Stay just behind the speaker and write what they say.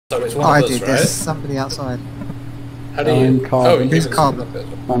So it's one of us, right? There's somebody outside. How do you? Carbon. Who's Carbon?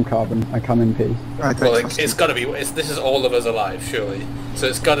 I'm Carbon. I come in P. Right, Well, it's got to be. This is all of us alive, surely. So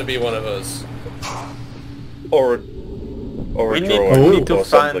it's got to be one of us. Or a We droid need to or find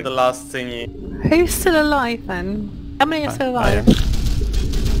something. the last thingy. Who's still alive then? How many are still alive?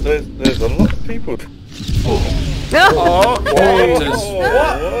 There's a lot of people. Oh!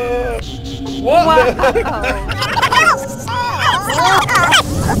 What? Wow!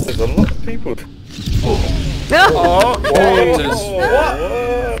 There's a lot of people. Oh!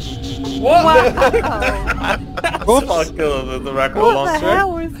 What? Wow! Sparkle the record What the launcher.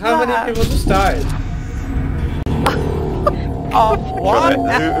 hell was How that? many people just died? Oh, Right,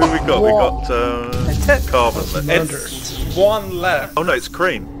 who we got? We got Carbon. It's one left Oh no, it's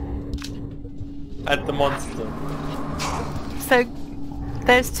Cream. at the monster. So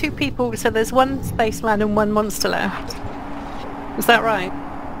there's 2 people, so there's 1 spaceman and 1 monster left. Is that right?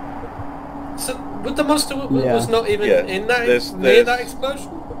 So, but the monster Yeah. was not even Yeah, in that there's- near that explosion.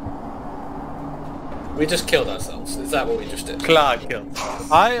 We just killed ourselves. Is that what we just did? Klar killed.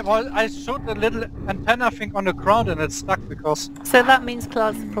 I shot a little antenna thing on the ground and it stuck because... So that means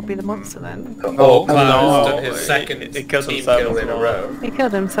Clark's probably the monster then. Oh, Klar no, has done his second he killed team himself kill as in a well. row. He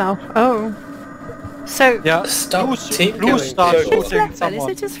killed himself. Oh. So Yeah, Stop blue, team blue killing. starts Who's who's shooting left then? Is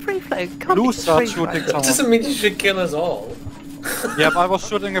someone. it just Freeflow? Can't Blue be just starts Freeflow. shooting That someone. doesn't mean you should kill us all. Yeah, but I was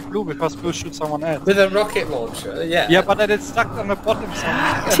shooting at blue because blue shoots someone else. With a rocket launcher, yeah. Yeah, but then it's stuck on the bottom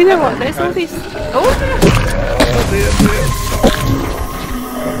somewhere. Do you know what? There's all these... Oh!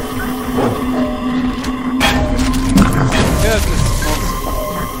 Yeah, this is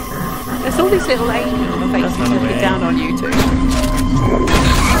monster. There's all these little angel faces looking down on you two.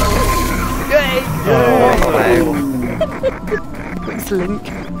 Yay! It's Link.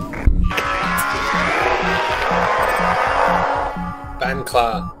 Ban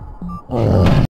Klar.